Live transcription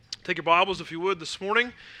Take your Bibles, if you would, this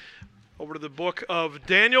morning, over to the book of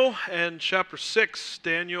Daniel and chapter 6.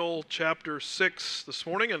 Daniel chapter 6 this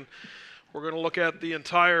morning, and we're going to look at the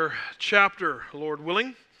entire chapter, Lord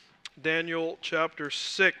willing. Daniel chapter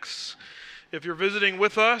 6. If you're visiting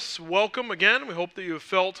with us, welcome again. We hope that you have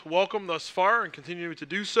felt welcome thus far and continue to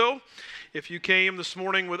do so. If you came this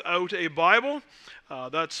morning without a Bible,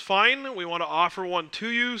 that's fine. We want to offer one to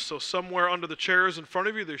you, so somewhere under the chairs in front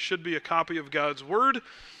of you there should be a copy of God's Word.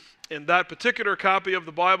 In that particular copy of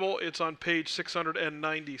the Bible, it's on page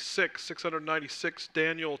 696,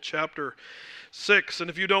 Daniel chapter 6. And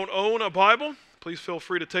if you don't own a Bible, please feel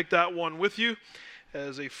free to take that one with you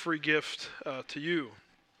as a free gift to you.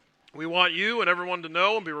 We want you and everyone to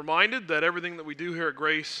know and be reminded that everything that we do here at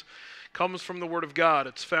Grace comes from the Word of God.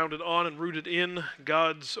 It's founded on and rooted in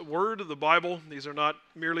God's Word, the Bible. These are not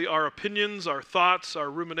merely our opinions, our thoughts, our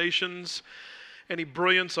ruminations, any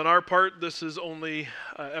brilliance on our part. This is only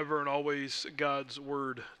ever and always God's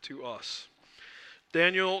Word to us.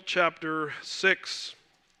 Daniel chapter 6.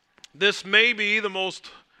 This may be the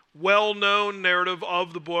most well-known narrative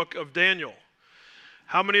of the book of Daniel.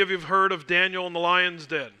 How many of you have heard of Daniel and the lion's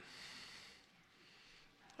den?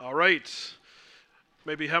 All right.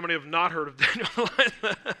 Maybe how many have not heard of Daniel and the lion's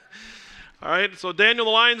den? All right, so Daniel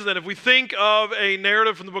the lion's den. If we think of a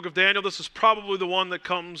narrative from the book of Daniel, this is probably the one that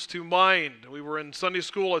comes to mind. We were in Sunday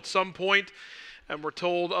school at some point, and we're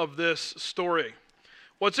told of this story.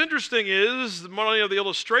 What's interesting is many of the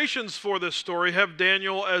illustrations for this story have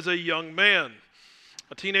Daniel as a young man,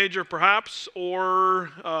 a teenager perhaps, or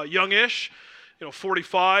youngish,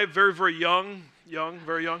 45, very, very young,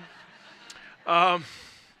 very young.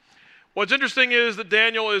 What's interesting is that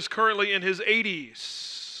Daniel is currently in his 80s.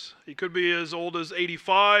 He could be as old as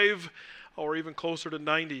 85 or even closer to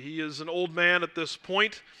 90. He is an old man at this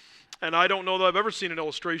point, and I don't know that I've ever seen an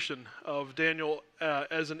illustration of Daniel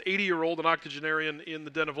as an 80-year-old, an octogenarian in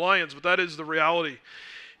the den of lions, but that is the reality.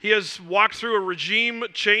 He has walked through a regime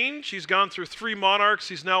change. He's gone through 3 monarchs.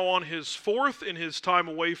 He's now on his 4th in his time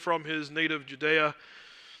away from his native Judea.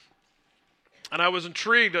 And I was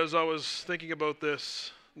intrigued as I was thinking about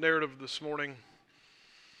this narrative this morning.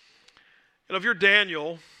 And if you're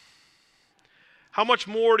Daniel, how much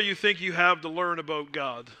more do you think you have to learn about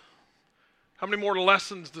God? How many more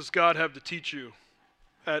lessons does God have to teach you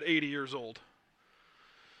at 80 years old?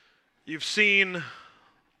 You've seen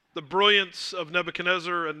the brilliance of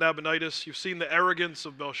Nebuchadnezzar and Nabonidus. You've seen the arrogance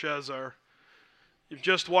of Belshazzar. You've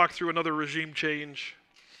just walked through another regime change.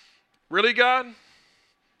 Really, God?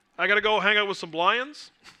 I got to go hang out with some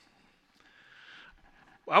lions?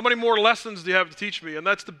 How many more lessons do you have to teach me? And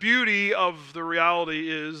that's the beauty of the reality,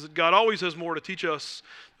 is that God always has more to teach us.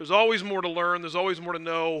 There's always more to learn. There's always more to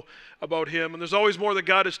know about Him. And there's always more that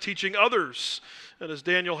God is teaching others. And as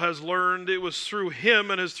Daniel has learned, it was through him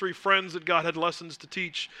and his 3 friends that God had lessons to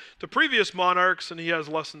teach to previous monarchs, and He has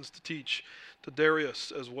lessons to teach to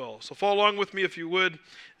Darius as well. So follow along with me, if you would,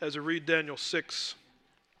 as I read Daniel 6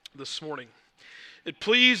 this morning. It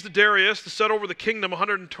pleased Darius to set over the kingdom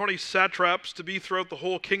 120 satraps to be throughout the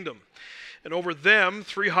whole kingdom, and over them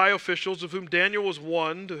 3 high officials, of whom Daniel was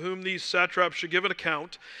one, to whom these satraps should give an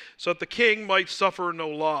account, so that the king might suffer no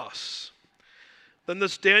loss. Then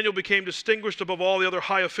this Daniel became distinguished above all the other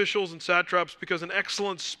high officials and satraps, because an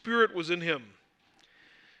excellent spirit was in him,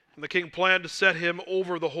 and the king planned to set him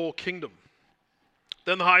over the whole kingdom.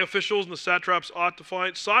 Then the high officials and the satraps sought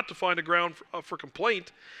to find a ground for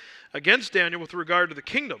complaint against Daniel with regard to the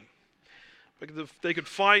kingdom. But they could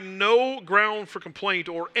find no ground for complaint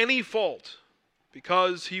or any fault,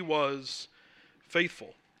 because he was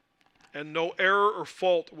faithful, and no error or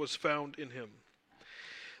fault was found in him.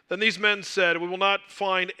 Then these men said, "We will not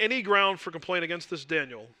find any ground for complaint against this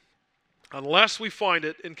Daniel, unless we find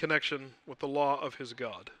it in connection with the law of his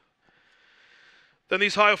God." Then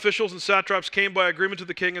these high officials and satraps came by agreement to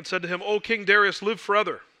the king and said to him, "O King Darius, live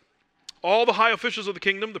forever. All the high officials of the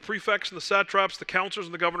kingdom, the prefects and the satraps, the counselors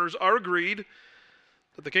and the governors, are agreed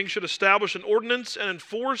that the king should establish an ordinance and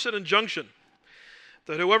enforce an injunction,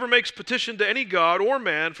 that whoever makes petition to any god or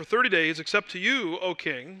man for 30 days, except to you, O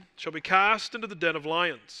king, shall be cast into the den of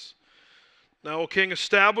lions. Now, O king,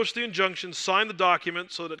 establish the injunction, sign the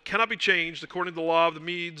document, so that it cannot be changed according to the law of the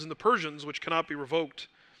Medes and the Persians, which cannot be revoked."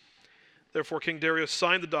 Therefore King Darius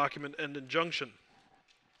signed the document and injunction.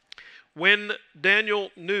 When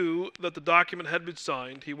Daniel knew that the document had been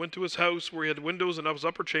signed, he went to his house, where he had windows in his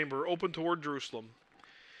upper chamber open toward Jerusalem.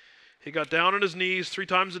 He got down on his knees 3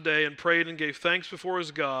 times a day and prayed and gave thanks before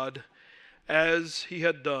his God, as he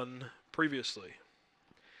had done previously.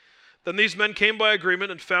 Then these men came by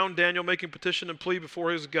agreement and found Daniel making petition and plea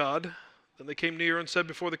before his God. Then they came near and said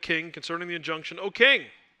before the king concerning the injunction, "O king,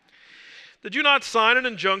 Did you not sign an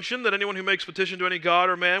injunction that anyone who makes petition to any god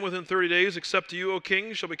or man within 30 days, except to you, O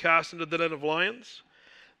king, shall be cast into the den of lions?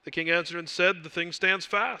 The king answered and said, the thing stands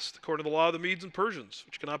fast, according to the law of the Medes and Persians,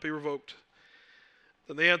 which cannot be revoked.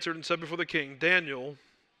 Then they answered and said before the king, Daniel,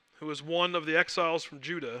 who is one of the exiles from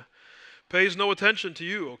Judah, pays no attention to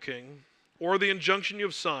you, O king, or the injunction you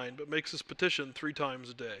have signed, but makes his petition 3 times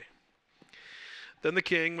a day. Then the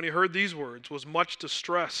king, when he heard these words, was much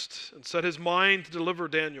distressed, and set his mind to deliver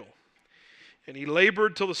Daniel. And he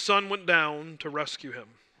labored till the sun went down to rescue him.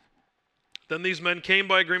 Then these men came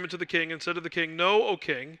by agreement to the king, and said to the king, know, O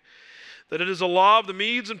king, that it is a law of the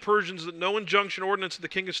Medes and Persians that no injunction or ordinance that the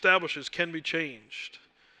king establishes can be changed.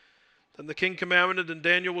 Then the king commanded, and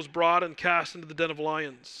Daniel was brought and cast into the den of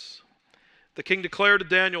lions. The king declared to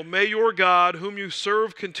Daniel, may your God, whom you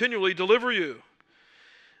serve continually, deliver you.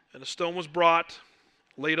 And a stone was brought,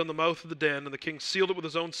 laid on the mouth of the den, and the king sealed it with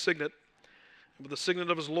his own signet, and with the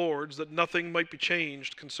signet of his lords, that nothing might be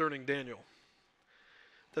changed concerning Daniel.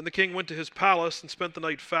 Then the king went to his palace and spent the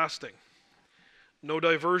night fasting. No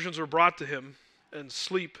diversions were brought to him, and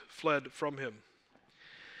sleep fled from him.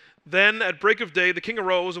 Then at break of day the king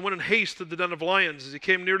arose and went in haste to the den of lions. As he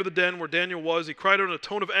came near to the den where Daniel was, he cried out in a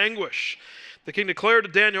tone of anguish. The king declared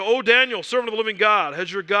to Daniel, O Daniel, servant of the living God,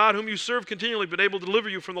 has your God, whom you serve continually, been able to deliver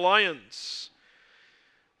you from the lions?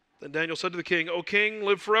 Then Daniel said to the king, O king,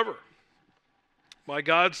 live forever. My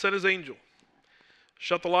God sent his angel,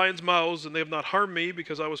 shut the lions' mouths, and they have not harmed me,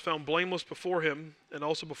 because I was found blameless before him, and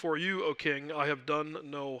also before you, O king, I have done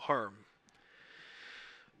no harm.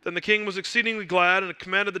 Then the king was exceedingly glad, and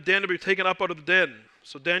commanded the den to be taken up out of the den.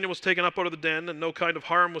 So Daniel was taken up out of the den, and no kind of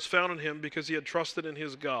harm was found in him, because he had trusted in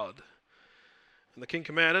his God. And the king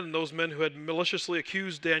commanded, and those men who had maliciously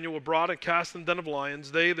accused Daniel were brought and cast in the den of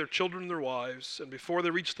lions, they, their children, and their wives. And before they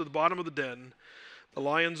reached to the bottom of the den, the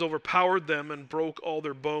lions overpowered them and broke all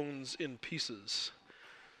their bones in pieces.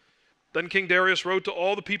 Then King Darius wrote to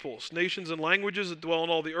all the peoples, nations, and languages that dwell on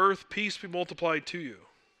all the earth, peace be multiplied to you.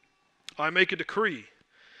 I make a decree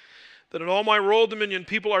that in all my royal dominion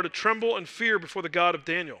people are to tremble and fear before the God of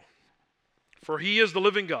Daniel. For he is the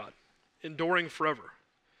living God, enduring forever.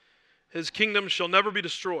 His kingdom shall never be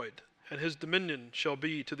destroyed, and his dominion shall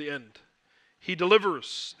be to the end. He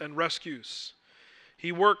delivers and rescues.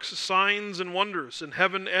 He works signs and wonders in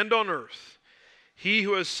heaven and on earth. He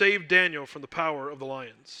who has saved Daniel from the power of the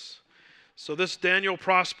lions. So this Daniel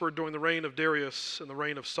prospered during the reign of Darius and the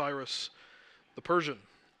reign of Cyrus the Persian.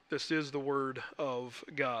 This is the word of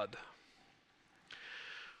God.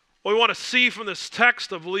 What we want to see from this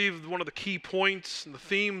text, I believe one of the key points and the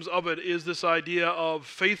themes of it is this idea of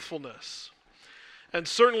faithfulness. And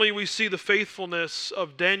certainly we see the faithfulness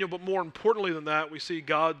of Daniel, but more importantly than that, we see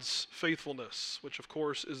God's faithfulness, which of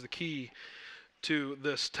course is the key to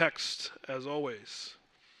this text as always.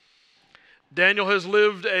 Daniel has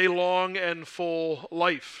lived a long and full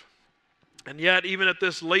life. And yet, even at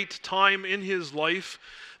this late time in his life,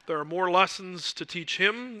 there are more lessons to teach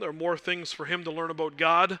him. There are more things for him to learn about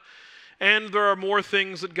God. And there are more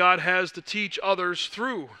things that God has to teach others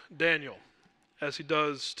through Daniel, as he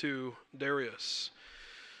does to Darius.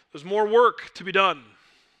 There's more work to be done.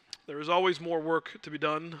 There is always more work to be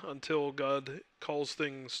done until God calls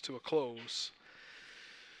things to a close.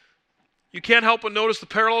 You can't help but notice the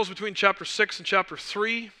parallels between chapter 6 and chapter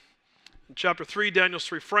 3. In chapter 3, Daniel's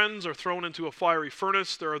 3 friends are thrown into a fiery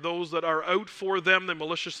furnace. There are those that are out for them. They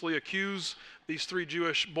maliciously accuse these 3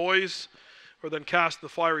 Jewish boys, who are then cast in the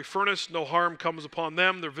fiery furnace. No harm comes upon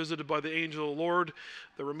them. They're visited by the angel of the Lord.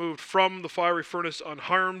 They're removed from the fiery furnace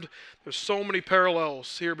unharmed. There's so many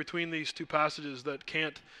parallels here between these 2 passages that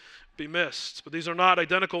can't be missed. But these are not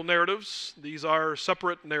identical narratives. These are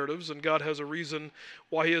separate narratives, and God has a reason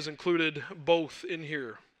why he has included both in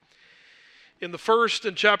here. In the first,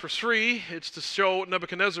 in chapter 3, it's to show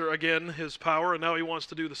Nebuchadnezzar again his power, and now he wants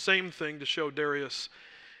to do the same thing to show Darius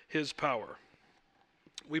his power.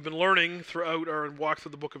 We've been learning throughout our walk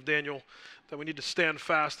through the book of Daniel that we need to stand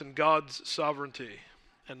fast in God's sovereignty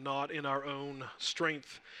and not in our own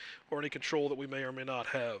strength or any control that we may or may not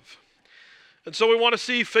have. And so we want to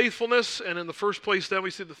see faithfulness, and in the first place then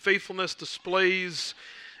we see that faithfulness displays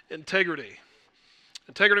integrity.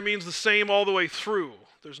 Integrity means the same all the way through.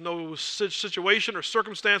 There's no situation or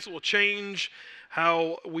circumstance that will change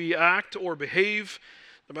how we act or behave.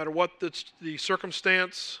 No matter what the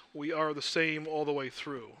circumstance, we are the same all the way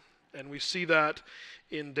through. And we see that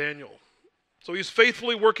in Daniel. So he's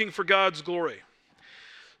faithfully working for God's glory.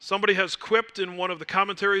 Somebody has quipped in one of the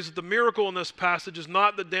commentaries that the miracle in this passage is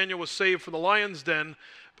not that Daniel was saved from the lion's den,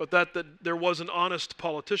 but that there was an honest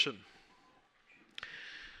politician.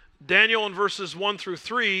 Daniel in verses 1 through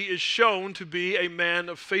 3 is shown to be a man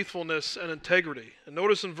of faithfulness and integrity. And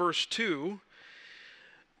notice in verse 2,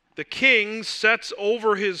 the king sets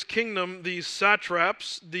over his kingdom these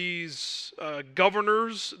satraps, these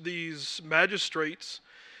governors, these magistrates,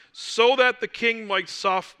 so that the king might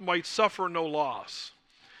suffer no loss.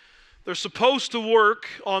 They're supposed to work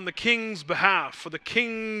on the king's behalf, for the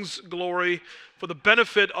king's glory, for the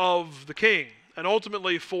benefit of the king, and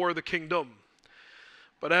ultimately for the kingdom.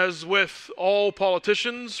 But as with all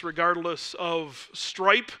politicians, regardless of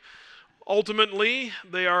stripe, ultimately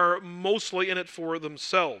they are mostly in it for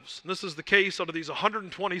themselves. And this is the case out of these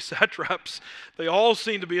 120 satraps. They all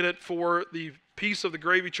seem to be in it for the piece of the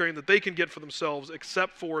gravy train that they can get for themselves,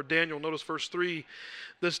 except for Daniel. Notice verse 3.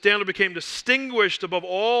 This Daniel became distinguished above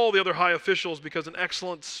all the other high officials because an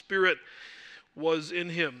excellent spirit was in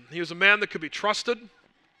him. He was a man that could be trusted.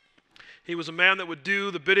 He was a man that would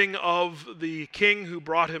do the bidding of the king who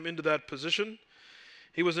brought him into that position.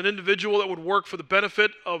 He was an individual that would work for the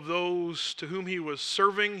benefit of those to whom he was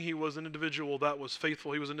serving. He was an individual that was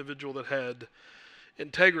faithful. He was an individual that had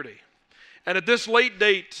integrity. And at this late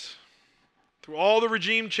date, through all the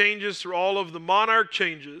regime changes, through all of the monarch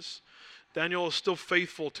changes, Daniel is still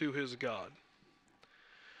faithful to his God.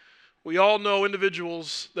 We all know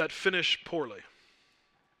individuals that finish poorly,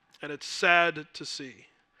 and it's sad to see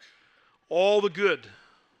all the good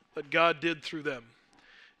that God did through them,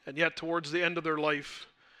 and yet towards the end of their life,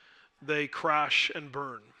 they crash and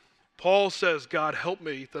burn. Paul says, God, help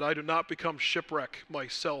me that I do not become shipwreck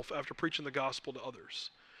myself after preaching the gospel to others.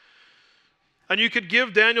 And you could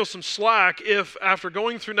give Daniel some slack if, after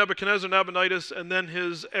going through Nebuchadnezzar, Nabonidus, and then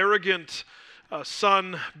his arrogant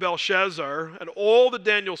son Belshazzar, and all that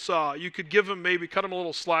Daniel saw, you could give him cut him a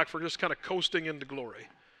little slack for just kind of coasting into glory.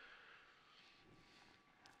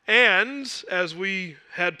 And, as we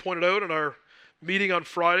had pointed out in our meeting on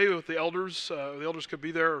Friday with the elders could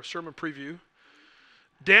be there, or sermon preview,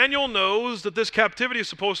 Daniel knows that this captivity is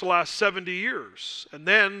supposed to last 70 years, and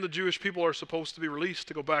then the Jewish people are supposed to be released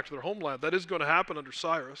to go back to their homeland. That is going to happen under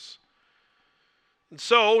Cyrus. And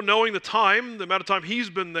so, knowing the amount of time he's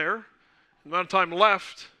been there, the amount of time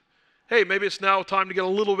left, hey, maybe it's now time to get a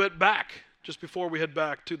little bit back just before we head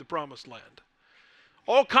back to the promised land.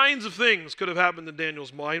 All kinds of things could have happened in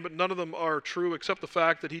Daniel's mind, but none of them are true except the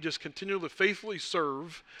fact that he just continued to faithfully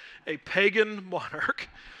serve a pagan monarch.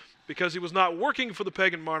 Because he was not working for the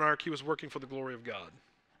pagan monarch, he was working for the glory of God.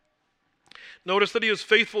 Notice that he is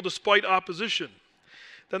faithful despite opposition.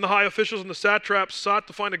 Then the high officials and the satraps sought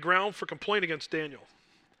to find a ground for complaint against Daniel.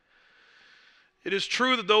 It is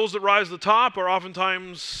true that those that rise to the top are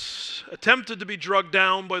oftentimes attempted to be drugged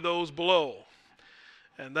down by those below.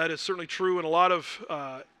 And that is certainly true in a lot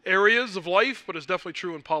of areas of life, but it's definitely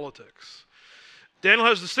true in politics. Daniel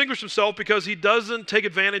has distinguished himself because he doesn't take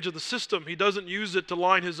advantage of the system. He doesn't use it to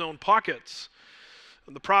line his own pockets.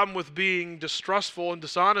 And the problem with being distrustful and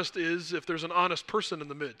dishonest is if there's an honest person in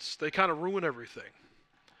the midst, they kind of ruin everything.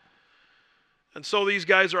 And so these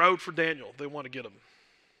guys are out for Daniel. They want to get him.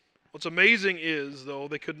 What's amazing is, though,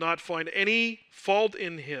 they could not find any fault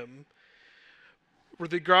in him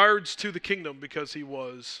with regards to the kingdom because he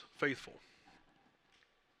was faithful.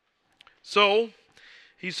 So,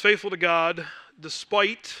 he's faithful to God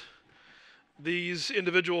despite these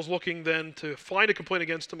individuals looking then to find a complaint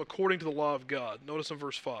against him according to the law of God. Notice in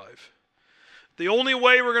verse 5. The only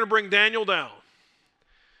way we're going to bring Daniel down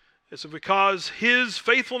is if we cause his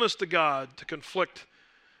faithfulness to God to conflict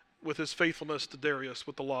with his faithfulness to Darius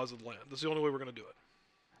with the laws of the land. That's the only way we're going to do it.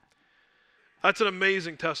 That's an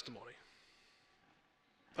amazing testimony.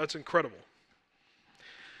 That's incredible.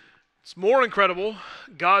 It's more incredible,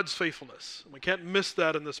 God's faithfulness. And we can't miss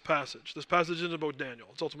that in this passage. This passage isn't about Daniel.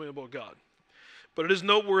 It's ultimately about God. But it is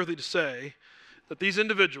noteworthy to say that these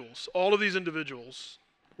individuals, all of these individuals,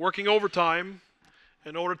 working overtime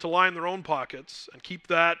in order to line their own pockets and keep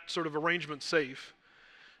that sort of arrangement safe,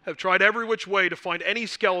 have tried every which way to find any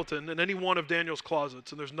skeleton in any one of Daniel's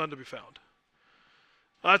closets, and there's none to be found.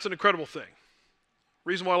 That's an incredible thing.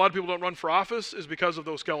 Reason why a lot of people don't run for office is because of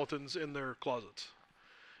those skeletons in their closets.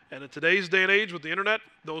 And in today's day and age with the internet,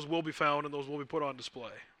 those will be found and those will be put on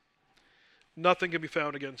display. Nothing can be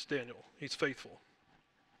found against Daniel. He's faithful.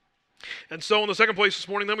 And so in the second place this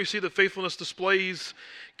morning, then we see that faithfulness displays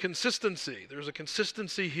consistency. There's a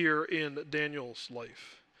consistency here in Daniel's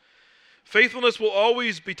life. Faithfulness will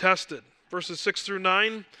always be tested. Verses 6 through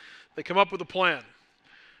 9, they come up with a plan.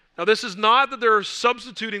 Now, this is not that they're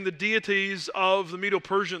substituting the deities of the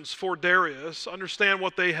Medo-Persians for Darius. Understand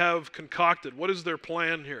what they have concocted. What is their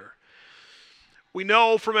plan here? We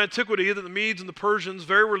know from antiquity that the Medes and the Persians,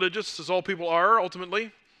 very religious, as all people are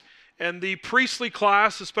ultimately, And the priestly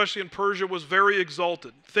class, especially in Persia, was very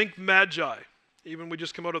exalted. Think Magi. Even we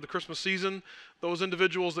just come out of the Christmas season, those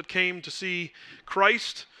individuals that came to see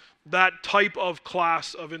Christ, that type of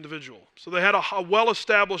class of individual. So they had a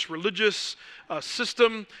well-established religious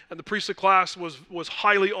system, and the priestly class was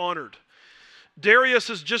highly honored. Darius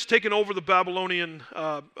has just taken over the Babylonian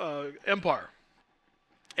empire.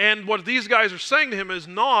 And what these guys are saying to him is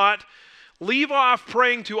not, leave off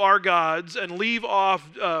praying to our gods and leave off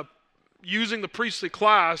using the priestly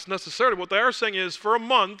class necessarily. What they are saying is, for a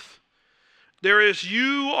month, Darius,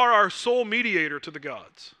 you are our sole mediator to the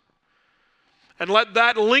gods. And let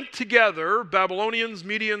that link together, Babylonians,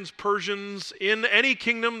 Medians, Persians. In any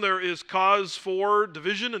kingdom there is cause for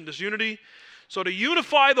division and disunity. So to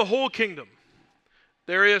unify the whole kingdom,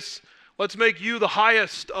 Darius, let's make you the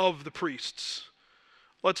highest of the priests.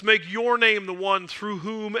 Let's make your name the one through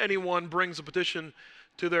whom anyone brings a petition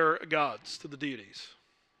to their gods, to the deities.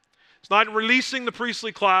 It's not releasing the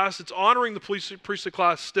priestly class, it's honoring the priestly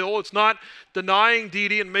class still. It's not denying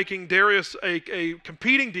deity and making Darius a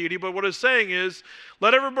competing deity, but what it's saying is,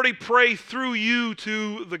 let everybody pray through you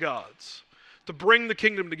to the gods, to bring the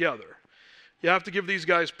kingdom together. You have to give these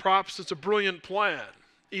guys props. It's a brilliant plan,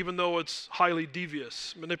 even though it's highly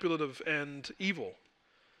devious, manipulative, and evil.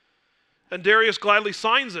 And Darius gladly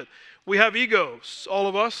signs it. We have egos, all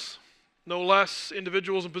of us, no less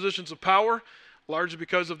individuals in positions of power, largely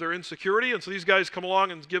because of their insecurity. And so these guys come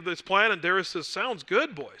along and give this plan, and Darius says, sounds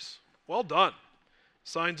good, boys. Well done.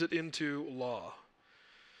 Signs it into law.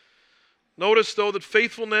 Notice, though, that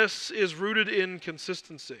faithfulness is rooted in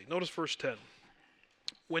consistency. Notice verse 10.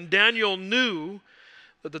 When Daniel knew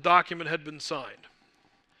that the document had been signed.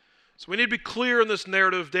 So we need to be clear in this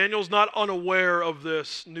narrative. Daniel's not unaware of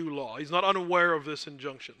this new law. He's not unaware of this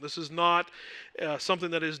injunction. This is not something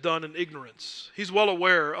that is done in ignorance. He's well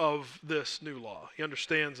aware of this new law. He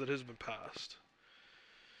understands that it has been passed.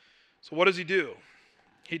 So what does he do?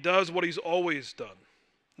 He does what he's always done.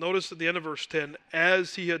 Notice at the end of verse 10,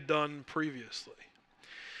 as he had done previously.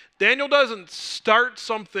 Daniel doesn't start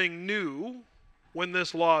something new when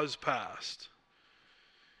this law is passed.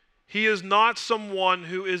 He is not someone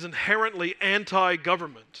who is inherently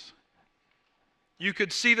anti-government. You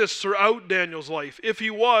could see this throughout Daniel's life. If he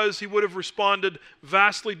was, he would have responded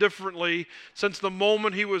vastly differently since the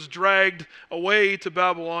moment he was dragged away to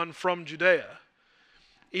Babylon from Judea.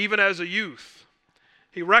 Even as a youth,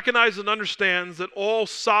 he recognizes and understands that all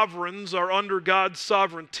sovereigns are under God's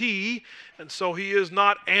sovereignty, and so he is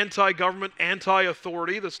not anti-government,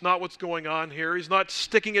 anti-authority. That's not what's going on here. He's not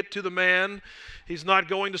sticking it to the man. He's not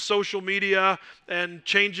going to social media and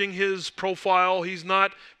changing his profile. He's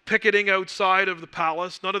not picketing outside of the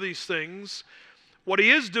palace. None of these things. What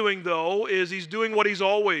he is doing, though, is he's doing what he's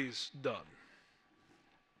always done.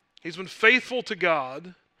 He's been faithful to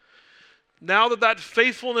God. Now that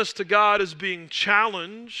faithfulness to God is being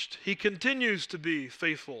challenged, he continues to be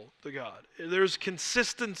faithful to God. There's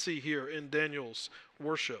consistency here in Daniel's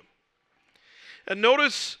worship. And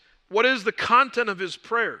notice what is the content of his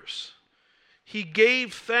prayers. He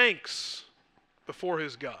gave thanks before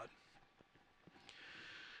his God.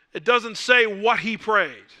 It doesn't say what he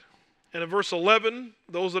prayed. And in verse 11,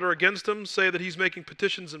 those that are against him say that he's making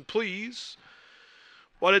petitions and pleas.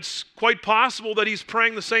 But it's quite possible that he's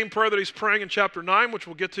praying the same prayer that he's praying in chapter 9, which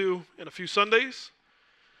we'll get to in a few Sundays.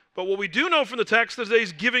 But what we do know from the text is that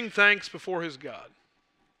he's giving thanks before his God.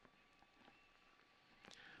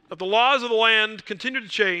 If the laws of the land continue to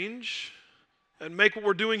change and make what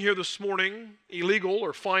we're doing here this morning illegal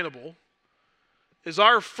or finable, is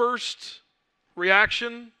our first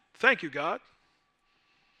reaction, thank you, God.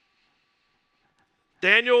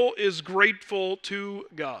 Daniel is grateful to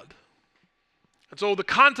God. And so the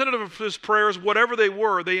content of his prayers, whatever they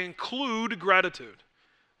were, they include gratitude.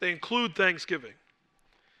 They include thanksgiving.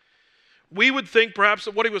 We would think perhaps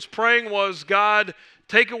that what he was praying was, God,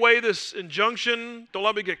 take away this injunction, don't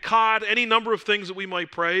let me get caught, any number of things that we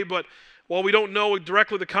might pray. But while we don't know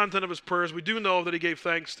directly the content of his prayers, we do know that he gave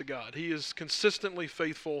thanks to God. He is consistently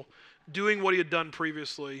faithful, doing what he had done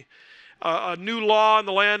previously. A new law in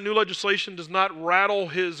the land, new legislation does not rattle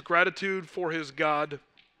his gratitude for his God.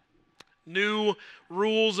 New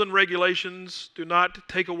rules and regulations do not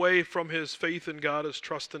take away from his faith in God, his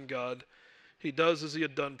trust in God. He does as he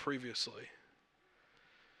had done previously.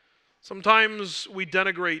 Sometimes we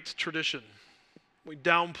denigrate tradition. We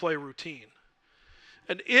downplay routine.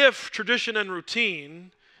 And if tradition and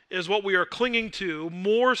routine is what we are clinging to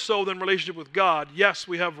more so than relationship with God, yes,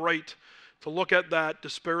 we have right to look at that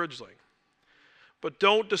disparagingly. But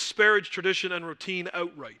don't disparage tradition and routine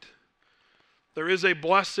outright. There is a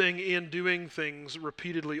blessing in doing things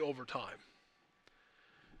repeatedly over time.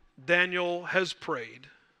 Daniel has prayed,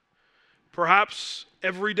 perhaps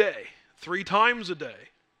every day, 3 times a day,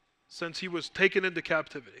 since he was taken into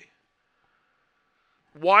captivity.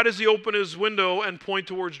 Why does he open his window and point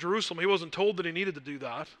towards Jerusalem? He wasn't told that he needed to do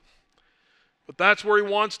that. But that's where he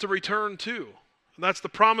wants to return to. And that's the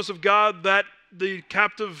promise of God that the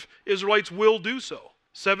captive Israelites will do so.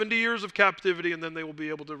 70 years of captivity, and then they will be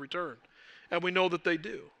able to return. And we know that they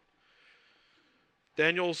do.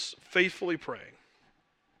 Daniel's faithfully praying.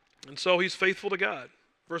 And so he's faithful to God.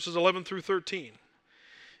 Verses 11 through 13.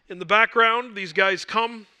 In the background, these guys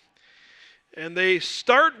come, and they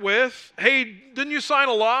start with, hey, didn't you sign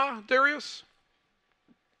a law, Darius?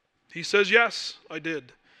 He says, yes, I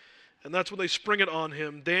did. And that's when they spring it on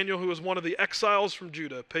him. Daniel, who is one of the exiles from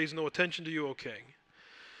Judah, pays no attention to you, O king.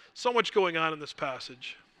 So much going on in this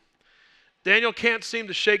passage. Daniel can't seem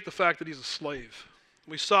to shake the fact that he's a slave.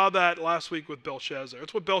 We saw that last week with Belshazzar.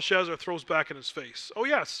 That's what Belshazzar throws back in his face. Oh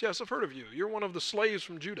yes, I've heard of you. You're one of the slaves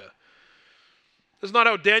from Judah. That's not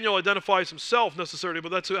how Daniel identifies himself necessarily,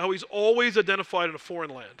 but that's how he's always identified in a foreign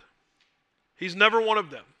land. He's never one of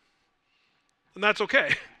them. And that's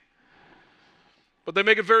okay. But they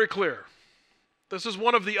make it very clear. This is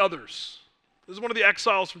one of the others. This is one of the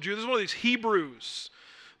exiles from Judah. This is one of these Hebrews.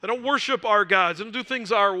 They don't worship our gods. They don't do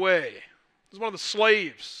things our way. This is one of the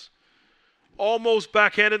slaves. Almost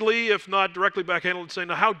backhandedly, if not directly backhandedly, saying,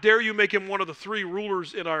 now how dare you make him one of the 3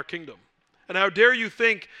 rulers in our kingdom? And how dare you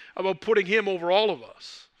think about putting him over all of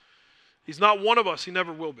us? He's not one of us. He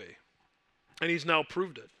never will be. And he's now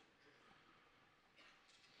proved it.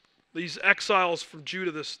 These exiles from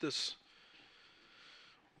Judah, this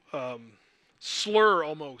slur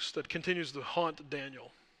almost that continues to haunt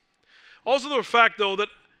Daniel. Also the fact, though, that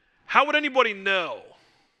how would anybody know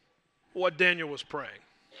what Daniel was praying?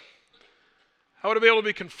 How would it be able to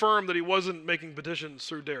be confirmed that he wasn't making petitions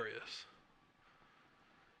through Darius?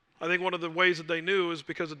 I think one of the ways that they knew is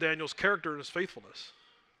because of Daniel's character and his faithfulness.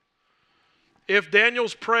 If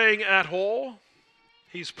Daniel's praying at all,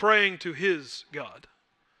 he's praying to his God.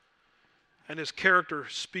 And his character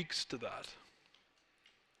speaks to that.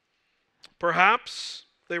 Perhaps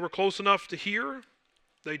they were close enough to hear.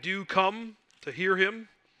 They do come to hear him.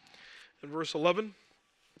 In verse 11,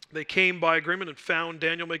 they came by agreement and found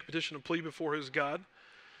Daniel make petition and plea before his God.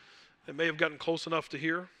 They may have gotten close enough to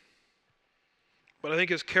hear. But I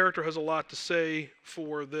think his character has a lot to say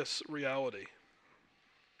for this reality.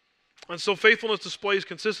 And so faithfulness displays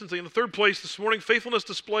consistency. In the third place this morning, faithfulness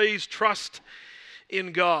displays trust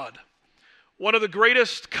in God. One of the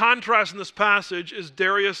greatest contrasts in this passage is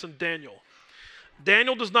Darius and Daniel.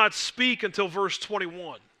 Daniel does not speak until verse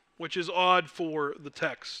 21, which is odd for the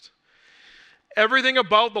text. Everything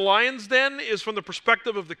about the lion's den is from the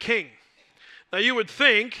perspective of the king. Now you would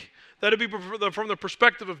think that it'd be from the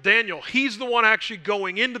perspective of Daniel. He's the one actually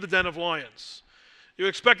going into the den of lions. You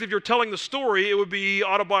expect if you're telling the story, it would be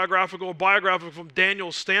autobiographical or biographical from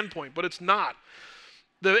Daniel's standpoint, but it's not.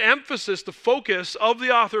 The emphasis, the focus of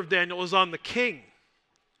the author of Daniel is on the king,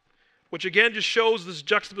 which again just shows this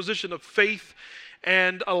juxtaposition of faith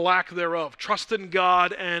and a lack thereof. Trust in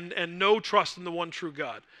God and no trust in the one true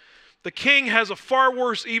God. The king has a far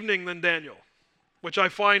worse evening than Daniel, which I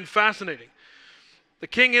find fascinating. The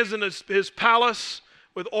king is in his palace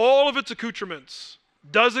with all of its accoutrements,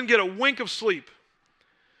 doesn't get a wink of sleep.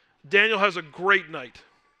 Daniel has a great night,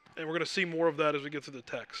 and we're going to see more of that as we get through the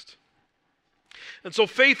text. And so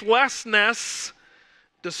faithlessness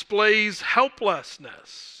displays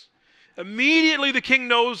helplessness. Immediately the king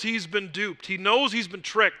knows he's been duped. He knows he's been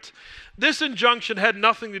tricked. This injunction had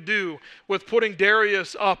nothing to do with putting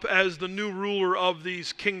Darius up as the new ruler of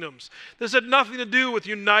these kingdoms. This had nothing to do with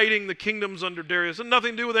uniting the kingdoms under Darius. It had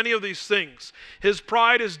nothing to do with any of these things. His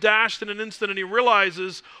pride is dashed in an instant, and he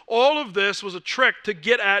realizes all of this was a trick to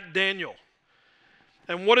get at Daniel.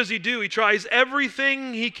 And what does he do? He tries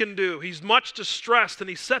everything he can do. He's much distressed, and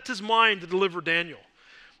he sets his mind to deliver Daniel.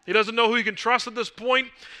 He doesn't know who he can trust at this point,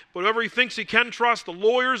 but whoever he thinks he can trust, the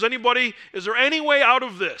lawyers, anybody, is there any way out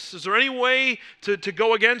of this? Is there any way to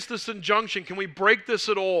go against this injunction? Can we break this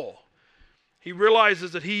at all? He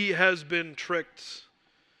realizes that he has been tricked.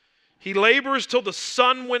 He labors till the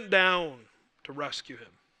sun went down to rescue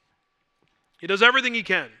him. He does everything he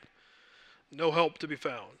can. No help to be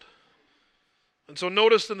found. And so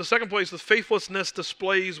notice in the second place, the faithlessness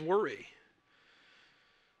displays worry.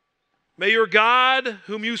 May your God,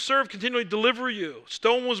 whom you serve, continually deliver you.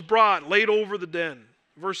 Stone was brought, laid over the den.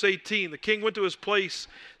 Verse 18, the king went to his place,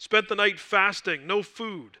 spent the night fasting, no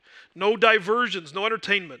food, no diversions, no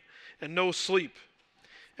entertainment, and no sleep.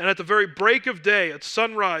 And at the very break of day, at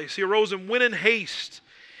sunrise, he arose and went in haste.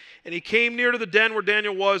 And he came near to the den where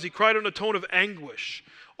Daniel was. He cried in a tone of anguish.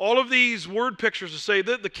 All of these word pictures to say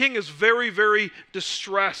that the king is very, very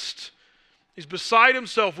distressed. He's beside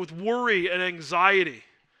himself with worry and anxiety.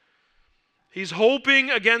 He's hoping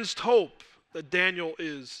against hope that Daniel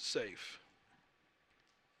is safe.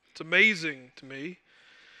 It's amazing to me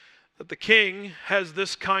that the king has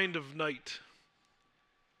this kind of night.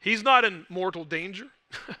 He's not in mortal danger.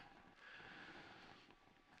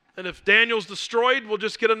 And if Daniel's destroyed, we'll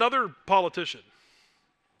just get another politician.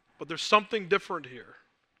 But there's something different here.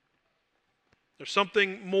 There's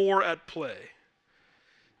something more at play.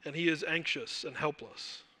 And he is anxious and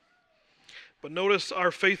helpless. But notice our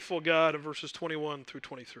faithful God in verses 21 through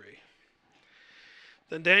 23.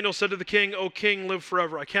 Then Daniel said to the king, "O king, live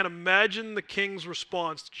forever." I can't imagine the king's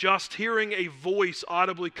response just hearing a voice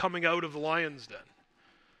audibly coming out of the lion's den.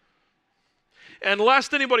 And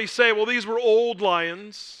lest anybody say, well, these were old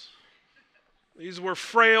lions. These were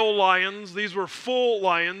frail lions. These were full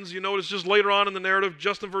lions. You notice just later on in the narrative,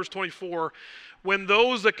 just in verse 24, when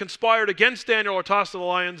those that conspired against Daniel are tossed to the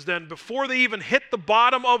lion's den, before they even hit the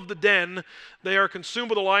bottom of the den, they are consumed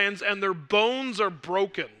with the lions and their bones are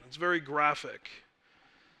broken. It's very graphic.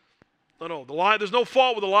 No, there's no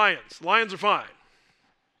fault with the lions. The lions are fine.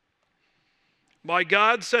 My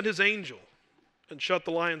God sent his angel and shut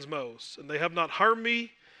the lions' mouths, and they have not harmed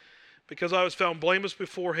me, because I was found blameless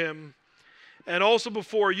before him, and also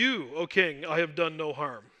before you, O king, I have done no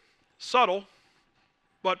harm. Subtle,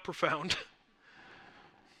 but profound.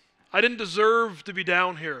 I didn't deserve to be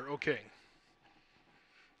down here, O king.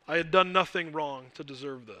 I had done nothing wrong to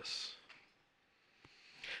deserve this.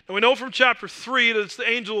 Now we know from chapter 3 that it's the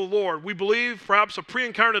angel of the Lord. We believe perhaps a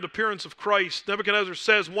pre-incarnate appearance of Christ. Nebuchadnezzar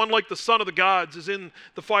says one like the son of the gods is in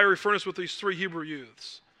the fiery furnace with these 3 Hebrew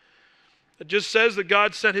youths. It just says that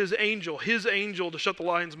God sent his angel to shut the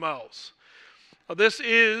lions' mouths. Now this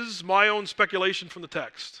is my own speculation from the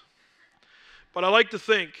text. But I like to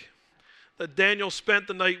think that Daniel spent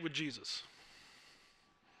the night with Jesus.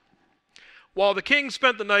 While the king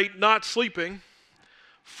spent the night not sleeping,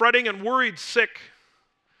 fretting and worried sick,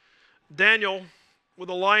 Daniel, with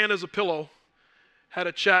a lion as a pillow, had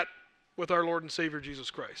a chat with our Lord and Savior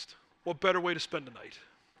Jesus Christ. What better way to spend a night?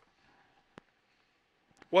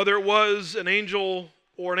 Whether it was an angel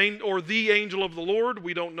or the angel of the Lord,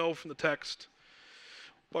 we don't know from the text.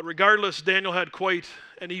 But regardless, Daniel had quite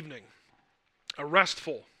an evening. A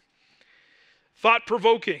restful,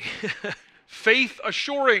 thought-provoking,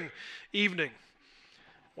 faith-assuring evening.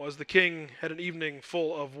 Was the king had an evening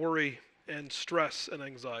full of worry and stress and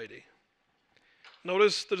anxiety.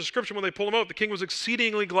 Notice the description when they pull him out. The king was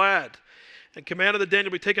exceedingly glad and commanded that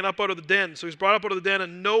Daniel be taken up out of the den. So he's brought up out of the den,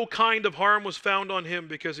 and no kind of harm was found on him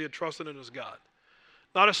because he had trusted in his God.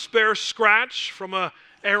 Not a spare scratch from a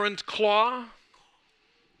errant claw.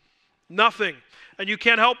 Nothing. And you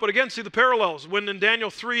can't help but again see the parallels. When in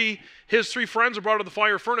Daniel 3, his 3 friends are brought to the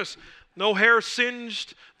fire furnace, no hair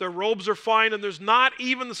singed, their robes are fine, and there's not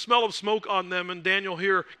even the smell of smoke on them. And Daniel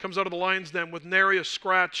here comes out of the lion's den with nary a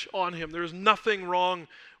scratch on him. There's nothing wrong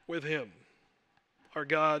with him. Our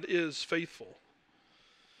God is faithful.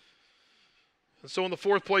 And so in the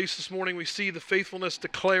 4th place this morning, we see the faithfulness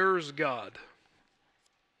declares God.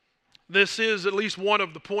 This is at least one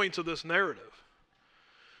of the points of this narrative.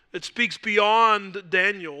 It speaks beyond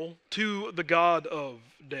Daniel to the God of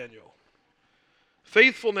Daniel.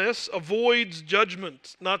 Faithfulness avoids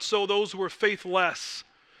judgment, not so those who are faithless.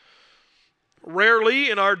 Rarely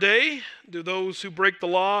in our day do those who break the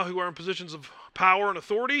law, who are in positions of power and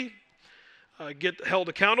authority, get held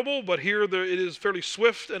accountable, but here it is fairly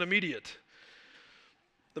swift and immediate.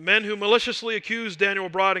 The men who maliciously accused Daniel were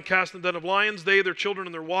brought and cast in the den of lions, they, their children,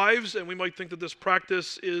 and their wives, and we might think that this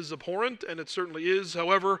practice is abhorrent, and it certainly is.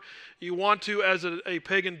 However, you want to, as a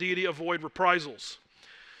pagan deity, avoid reprisals.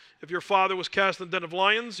 If your father was cast in the den of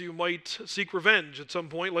lions, you might seek revenge at some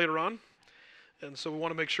point later on. And so we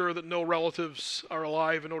want to make sure that no relatives are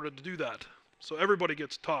alive in order to do that. So everybody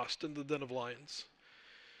gets tossed into the den of lions.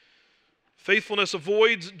 Faithfulness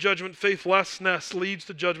avoids judgment. Faithlessness leads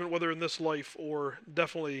to judgment, whether in this life or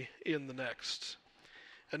definitely in the next.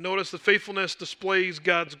 And notice that faithfulness displays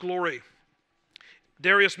God's glory.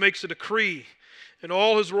 Darius makes a decree in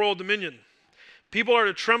all his royal dominion. People are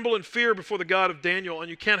to tremble in fear before the God of Daniel, and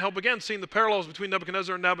you can't help again seeing the parallels between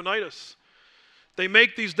Nebuchadnezzar and Nabonidus. They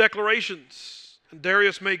make these declarations, and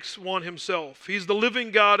Darius makes one himself. He's the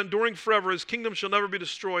living God, enduring forever. His kingdom shall never be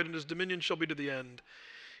destroyed, and his dominion shall be to the end.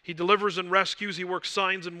 He delivers and rescues. He works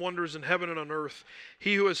signs and wonders in heaven and on earth.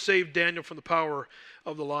 He who has saved Daniel from the power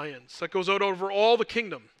of the lions. That goes out over all the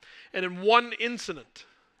kingdom. And in one incident,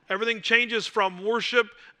 everything changes from worship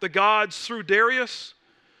the gods through Darius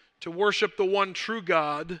to worship the one true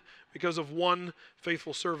God because of one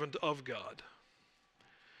faithful servant of God.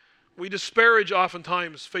 We disparage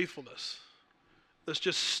oftentimes faithfulness, this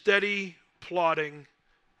just steady plodding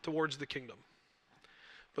towards the kingdom.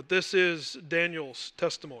 But this is Daniel's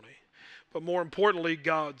testimony, but more importantly,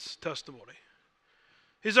 God's testimony.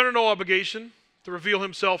 He's under no obligation to reveal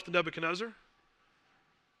himself to Nebuchadnezzar.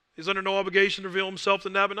 He's under no obligation to reveal himself to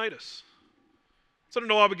Nabonidus. He's under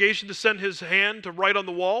no obligation to send his hand to write on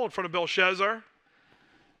the wall in front of Belshazzar.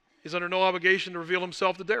 He's under no obligation to reveal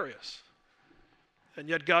himself to Darius. And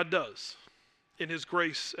yet God does, in his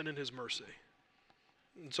grace and in his mercy.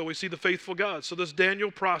 And so we see the faithful God. So this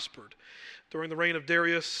Daniel prospered during the reign of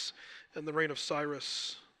Darius and the reign of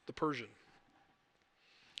Cyrus the Persian.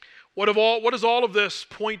 What does all of this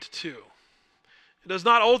point to? It does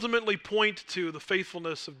not ultimately point to the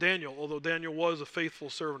faithfulness of Daniel, although Daniel was a faithful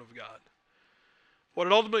servant of God. What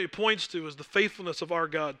it ultimately points to is the faithfulness of our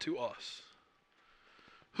God to us.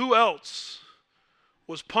 Who else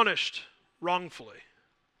was punished wrongfully?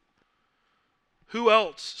 Who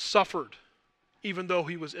else suffered even though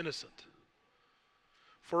he was innocent?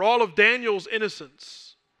 For all of Daniel's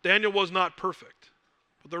innocence, Daniel was not perfect,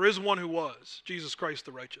 but there is one who was, Jesus Christ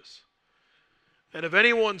the righteous. And if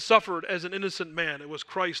anyone suffered as an innocent man, it was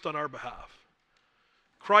Christ on our behalf.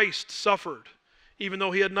 Christ suffered even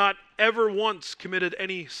though he had not ever once committed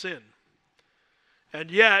any sin.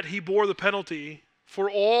 And yet he bore the penalty for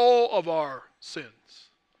all of our sins.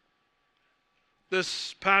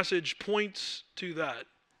 This passage points to that.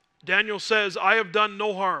 Daniel says, I have done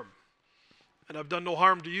no harm, and I've done no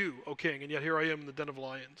harm to you, O king, and yet here I am in the den of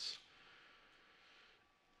lions.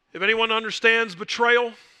 If anyone understands betrayal,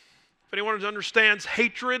 if anyone understands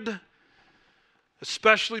hatred,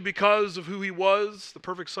 especially because of who he was, the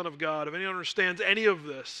perfect Son of God, if anyone understands any of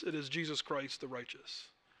this, it is Jesus Christ the righteous.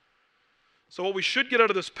 So what we should get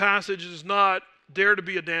out of this passage is not dare to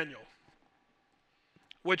be a Daniel,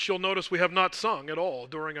 which you'll notice we have not sung at all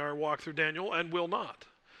during our walk through Daniel and will not.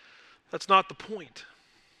 That's not the point.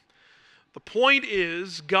 The point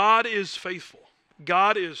is God is faithful.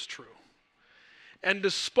 God is true. And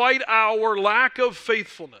despite our lack of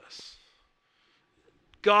faithfulness,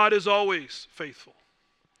 God is always faithful.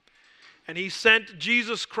 And he sent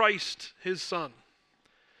Jesus Christ, his Son,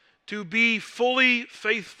 to be fully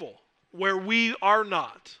faithful where we are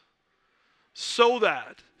not, so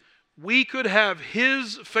that we could have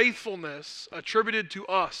his faithfulness attributed to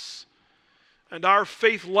us, and our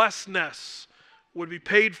faithlessness would be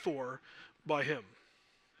paid for by him.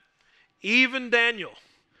 Even Daniel,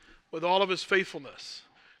 with all of his faithfulness,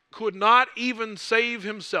 could not even save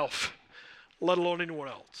himself, let alone anyone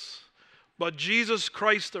else. But Jesus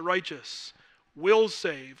Christ the righteous will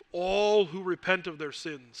save all who repent of their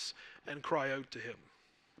sins and cry out to him.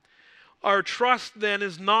 Our trust then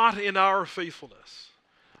is not in our faithfulness.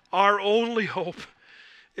 Our only hope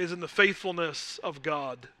is in the faithfulness of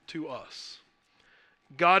God to us.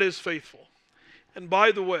 God is faithful. And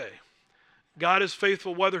by the way, God is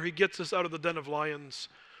faithful whether he gets us out of the den of lions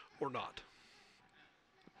or not.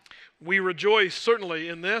 We rejoice certainly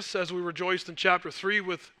in this, as we rejoiced in chapter 3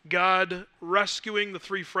 with God rescuing the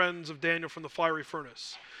three friends of Daniel from the fiery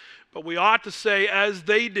furnace. But we ought to say, as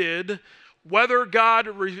they did, whether God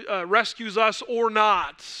rescues us or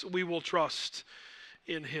not, we will trust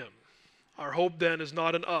in him. Our hope then is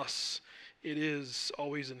not in us. It is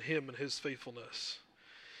always in him and his faithfulness.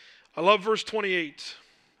 I love verse 28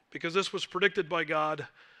 because this was predicted by God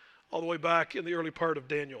all the way back in the early part of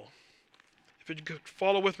Daniel. If you could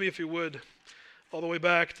follow with me, if you would, all the way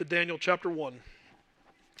back to Daniel chapter 1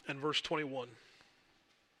 and verse 21.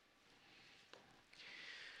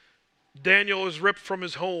 Daniel is ripped from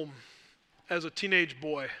his home as a teenage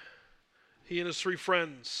boy. He and his three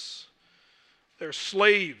friends, they're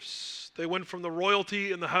slaves. They went from the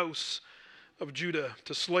royalty in the house of Judah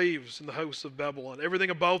to slaves in the house of Babylon.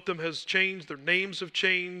 Everything about them has changed. Their names have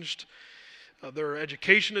changed. Their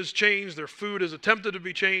education has changed. Their food has attempted to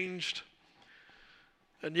be changed.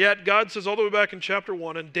 And yet God says all the way back in chapter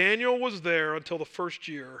 1, and Daniel was there until the first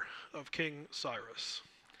year of King Cyrus.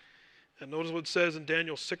 And notice what it says in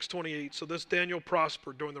Daniel 6:28. So this Daniel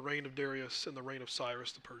prospered during the reign of Darius and the reign of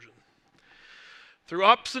Cyrus the Persian. Through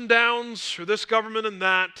ups and downs, through this government and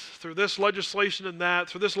that, through this legislation and that,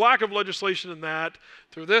 through this lack of legislation and that,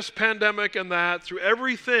 through this pandemic and that, through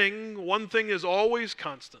everything, one thing is always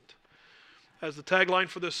constant. As the tagline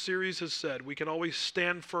for this series has said, we can always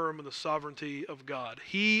stand firm in the sovereignty of God.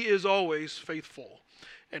 He is always faithful,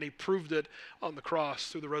 and he proved it on the cross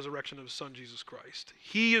through the resurrection of his Son, Jesus Christ.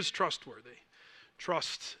 He is trustworthy.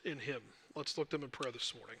 Trust in him. Let's look to him in prayer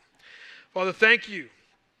this morning. Father, thank you.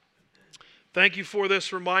 Thank you for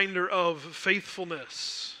this reminder of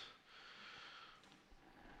faithfulness.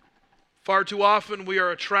 Far too often we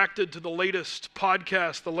are attracted to the latest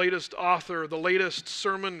podcast, the latest author, the latest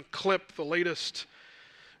sermon clip, the latest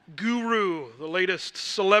guru, the latest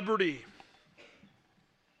celebrity.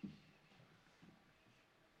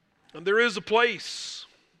 And there is a place.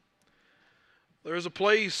 There is a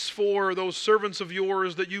place for those servants of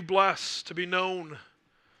yours that you bless to be known,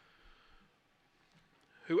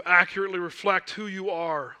 who accurately reflect who you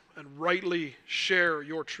are and rightly share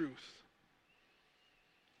your truth.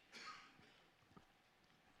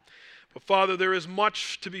 But Father, there is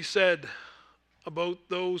much to be said about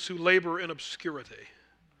those who labor in obscurity.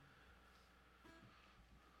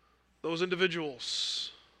 Those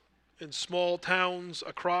individuals in small towns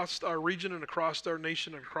across our region and across our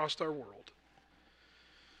nation and across our world,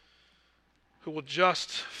 who will just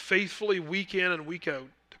faithfully week in and week out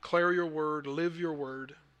declare your word, live your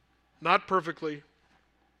word, not perfectly,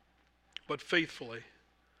 but faithfully.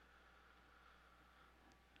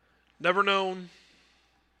 Never known,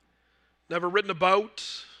 never written about,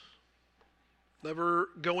 never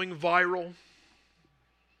going viral,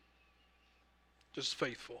 just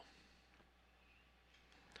faithful.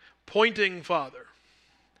 Pointing, Father,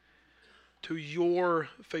 to your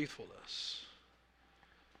faithfulness.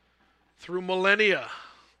 Through millennia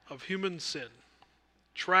of human sin,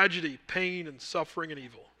 tragedy, pain, and suffering and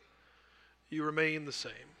evil, you remain the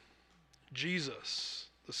same. Jesus,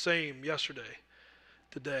 the same yesterday,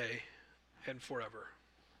 today, and forever.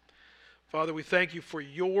 Father, we thank you for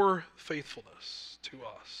your faithfulness to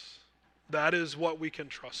us. That is what we can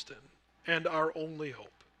trust in. And our only hope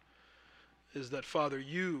is that, Father,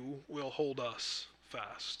 you will hold us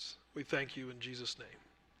fast. We thank you in Jesus' name.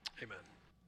 Amen.